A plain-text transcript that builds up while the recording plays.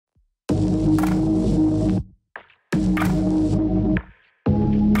Good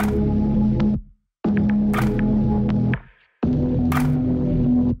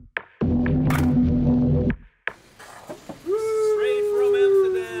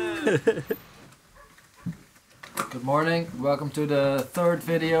morning, welcome to the third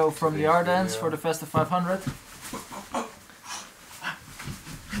video from the Ardennes for the Festive 500.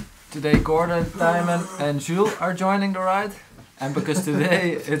 Today Gordon, Tijmen and Jules are joining the ride, and because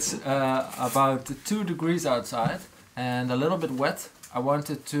today it's about 2 degrees outside and a little bit wet, I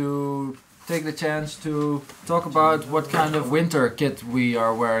wanted to take the chance to talk about what kind of winter kit we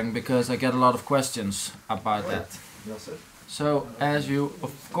are wearing, because I get a lot of questions about that. So, as you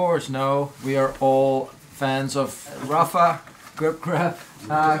of course know, we are all fans of Rafa, Grip Grab,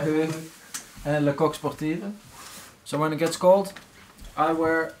 Hagen and Le Coq Sportive. So when it gets cold, I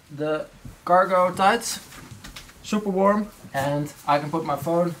wear the cargo tights, super warm, and I can put my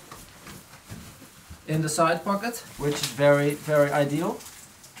phone in the side pocket, which is very, very ideal.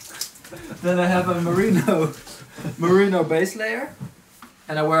 Then I have a merino base layer,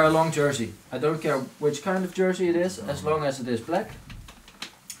 and I wear a long jersey. I don't care which kind of jersey it is, as long as it is black.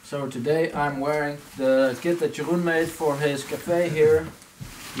 So today I'm wearing the kit that Jeroen made for his cafe here,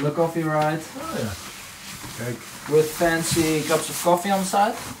 Le Coffee Ride. Oh yeah. Kijk. With fancy cups of coffee on the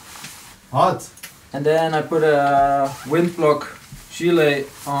side. Hot. And then I put a wind block gilet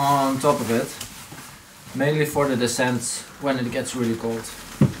on top of it, mainly for the descents when it gets really cold.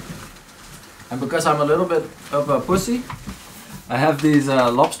 And because I'm a little bit of a pussy, I have these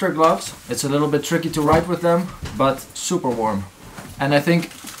lobster gloves. It's a little bit tricky to ride with them, but super warm. And I think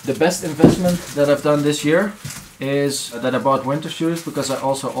the best investment that I've done this year is that I bought winter shoes, because I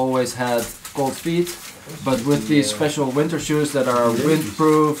also always had cold feet. But with these special winter shoes that are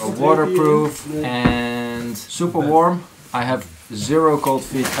windproof, waterproof and super warm, I have 0 cold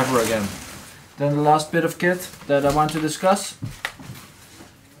feet ever again. Then the last bit of kit that I want to discuss.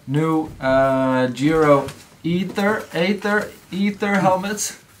 New Giro Ether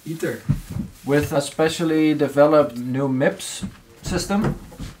helmets. With a specially developed new MIPS system,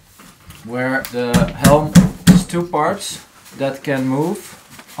 where the helm is 2 parts that can move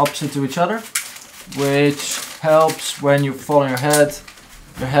opposite to each other, which helps when you fall on your head.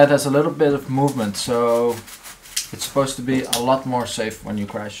 Your head has a little bit of movement, so it's supposed to be a lot more safe when you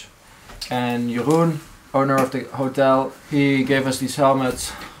crash. And Jeroen, owner of the hotel, he gave us these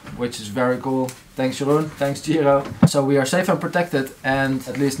helmets, which is very cool. Thanks Jeroen, thanks Giro. So we are safe and protected, and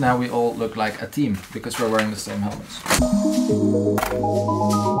at least now we all look like a team, because we're wearing the same helmets.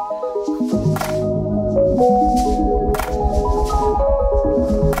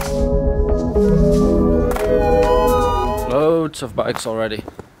 Loads of bikes already,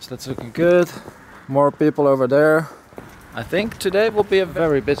 so that's looking good. More people over there. I think today will be a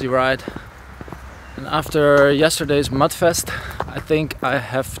very busy ride. And after yesterday's Mudfest, I think I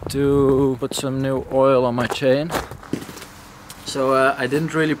have to put some new oil on my chain. So I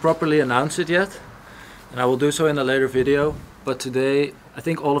didn't really properly announce it yet, and I will do so in a later video. But today I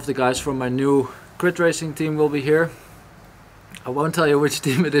think all of the guys from my new crit racing team will be here. I won't tell you which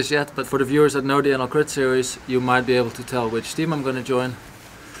team it is yet, but for the viewers that know the NL Crit series, you might be able to tell which team I'm going to join.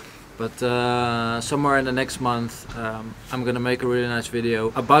 But somewhere in the next month I'm going to make a really nice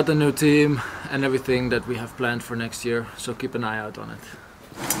video about the new team and everything that we have planned for next year, so keep an eye out on it.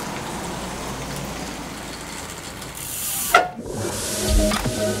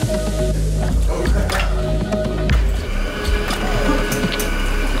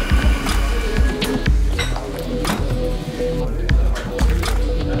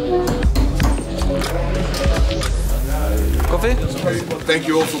 Coffee? Thank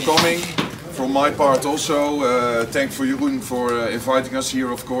you all for coming. From my part also, thank for Jeroen for inviting us here,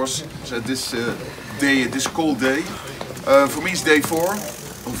 of course, at this this cold day. For me it's day 4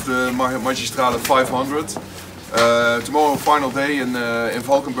 of the Magistrale 500. Tomorrow final day in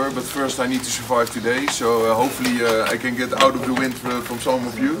Valkenburg, but first I need to survive today, so hopefully I can get out of the wind from some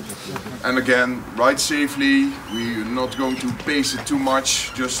of you. And again, ride safely, we're not going to pace it too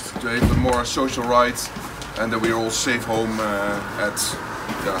much, just to have a more social ride, and that we're all safe home at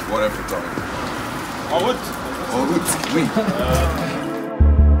whatever time. All good? All good, oui.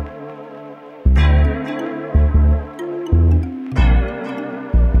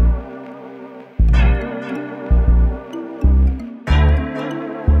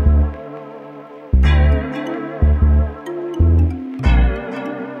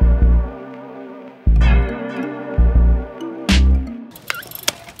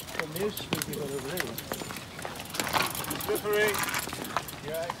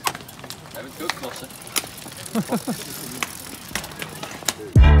 Heb ik ook klasse.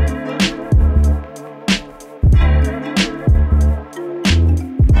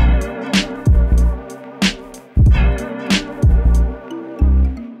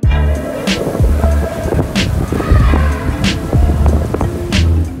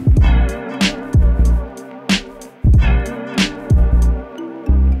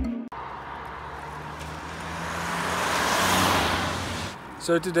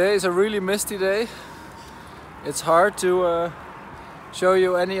 So today is a really misty day. It's hard to show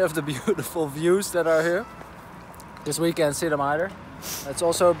you any of the beautiful views that are here. This we can't see them either. It's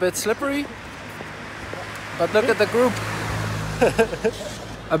also a bit slippery. But look at the group.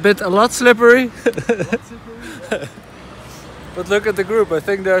 a lot slippery. But look at the group. I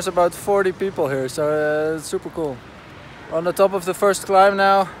think there's about 40 people here, so it's super cool. We're on the top of the first climb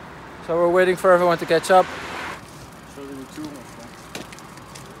now, so we're waiting for everyone to catch up.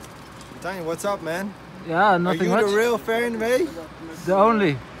 Tiny, what's up, man? Yeah, nothing much. Are you the real Farin Way?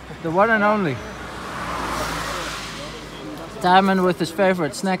 The one and only. Timon with his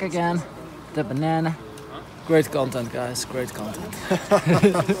favorite snack again, the banana. Great content, guys. Great content.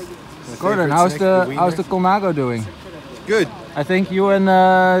 Gordon, how's the Colnago doing? Good. I think you and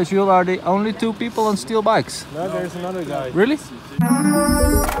Jules are the only two people on steel bikes. No, there's another guy. Really?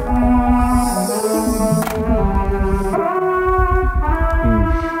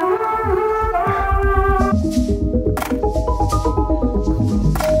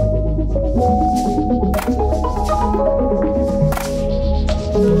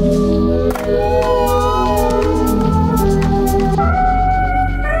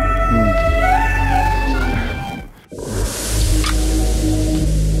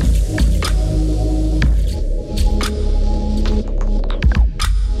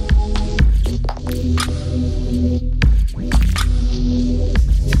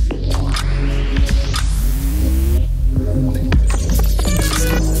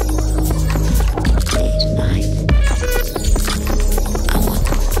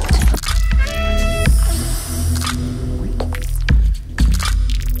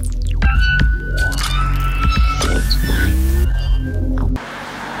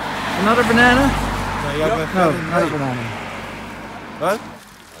 Another banana? No, you have No, not a banana. What?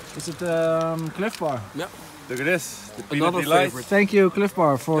 Is it Cliff Bar? Yeah. Look at this. The Another favorite. Thank you, Cliff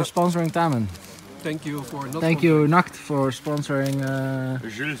Bar, for sponsoring Timon. Thank you for not. Thank you, Nakt, for sponsoring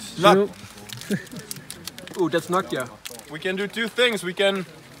Jules. Jules. Oh, that's knocked, yeah. We can do two things. We can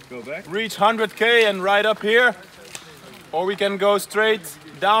Go back. reach 100k and ride up here, or we can go straight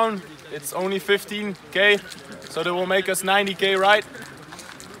down. It's only 15k, so that will make us 90k ride.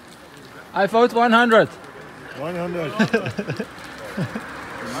 I vote 100. 100.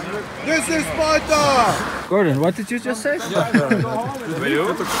 This is Sparta! Gordon, what did you just say? I've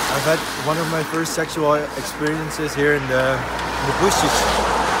had one of my first sexual experiences here in the bushes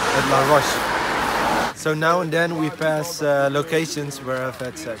at La Roche. So now and then we pass locations where I've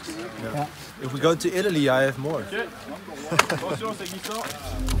had sex. Yeah. If we go to Italy, I have more.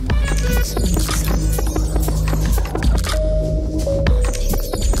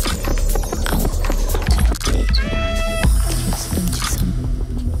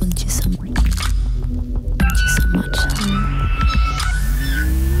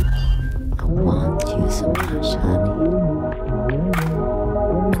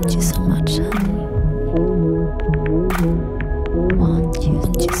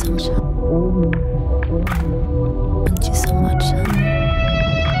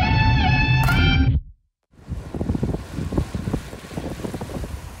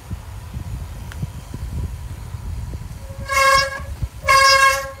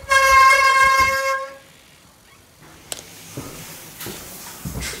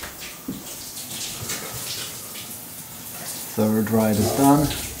 Third ride is done.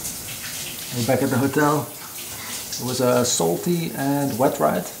 We're back at the hotel. It was a salty and wet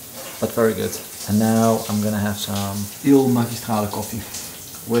ride, but very good. And now I'm gonna have some Il Magistrale Coffee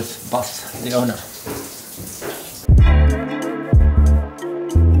with Bas, the owner.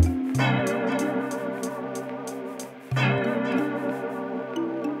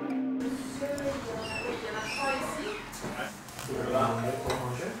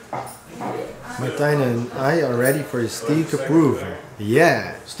 Martijn and I are ready for the Stierke proven.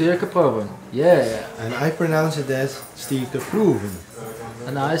 Yeah. Stierke proven. Yeah. And I pronounce it as Stierke proven.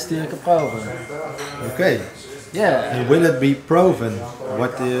 And I Stierke proven. Okay. Yeah. And will it be proven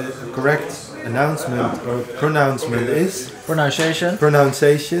what the correct announcement or pronouncement is? Pronunciation.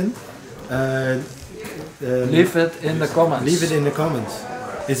 Pronunciation. Leave it in the comments. Leave it in the comments.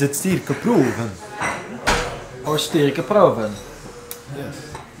 Is it Stierke proven? Or Stierke proven. Yes.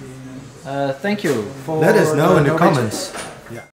 Thank you for Let us know in the Norwegian. comments.